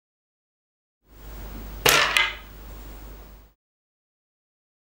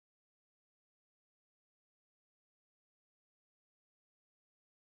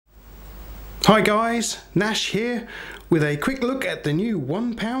Hi guys, Nash here with a quick look at the new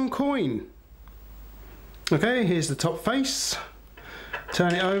 £1 coin. Okay, here's the top face.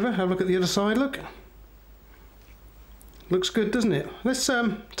 Turn it over, have a look at the other side, look. Looks good, doesn't it? Let's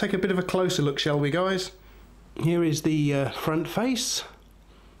take a bit of a closer look, shall we guys? Here is the front face.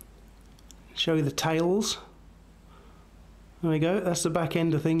 Show you the tails. There we go, that's the back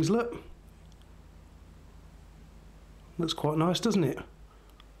end of things, look. Looks quite nice, doesn't it?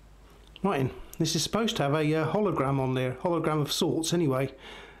 Right, this is supposed to have a hologram on there, hologram of sorts anyway,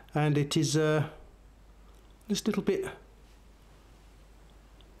 and it is this little bit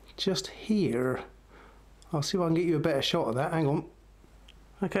just here. I'll see if I can get you a better shot of that, hang on.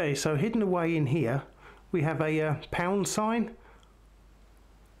 Okay, so hidden away in here we have a pound sign.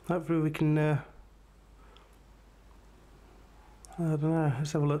 Hopefully we can, I don't know,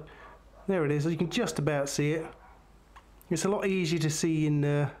 let's have a look. There it is, you can just about see it. It's a lot easier to see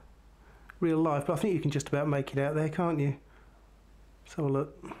in real life, but I think you can just about make it out there, can't you? Let's have a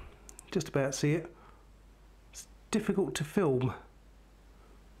look. Just about see it. It's difficult to film.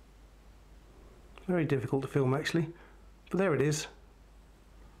 Very difficult to film actually, but there it is.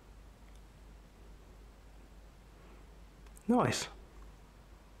 Nice.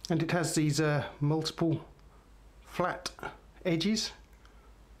 And it has these multiple flat edges.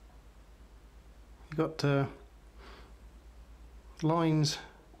 You've got lines,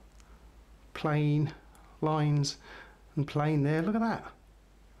 plain, lines and plain there. Look at that.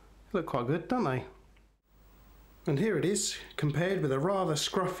 They look quite good, don't they? And here it is compared with a rather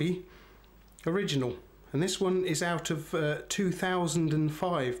scruffy original, and this one is out of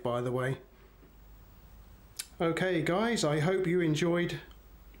 2005, by the way. Okay guys, I hope you enjoyed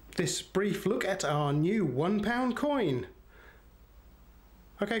this brief look at our new £1 coin.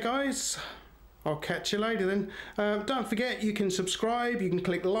 Okay guys, I'll catch you later then. Don't forget, you can subscribe, you can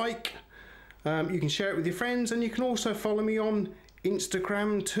click like, you can share it with your friends, and you can also follow me on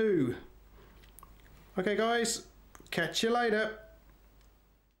Instagram too. Okay guys, catch you later.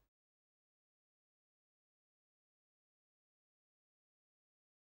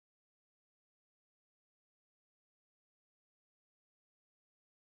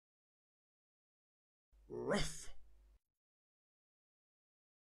 Ruff.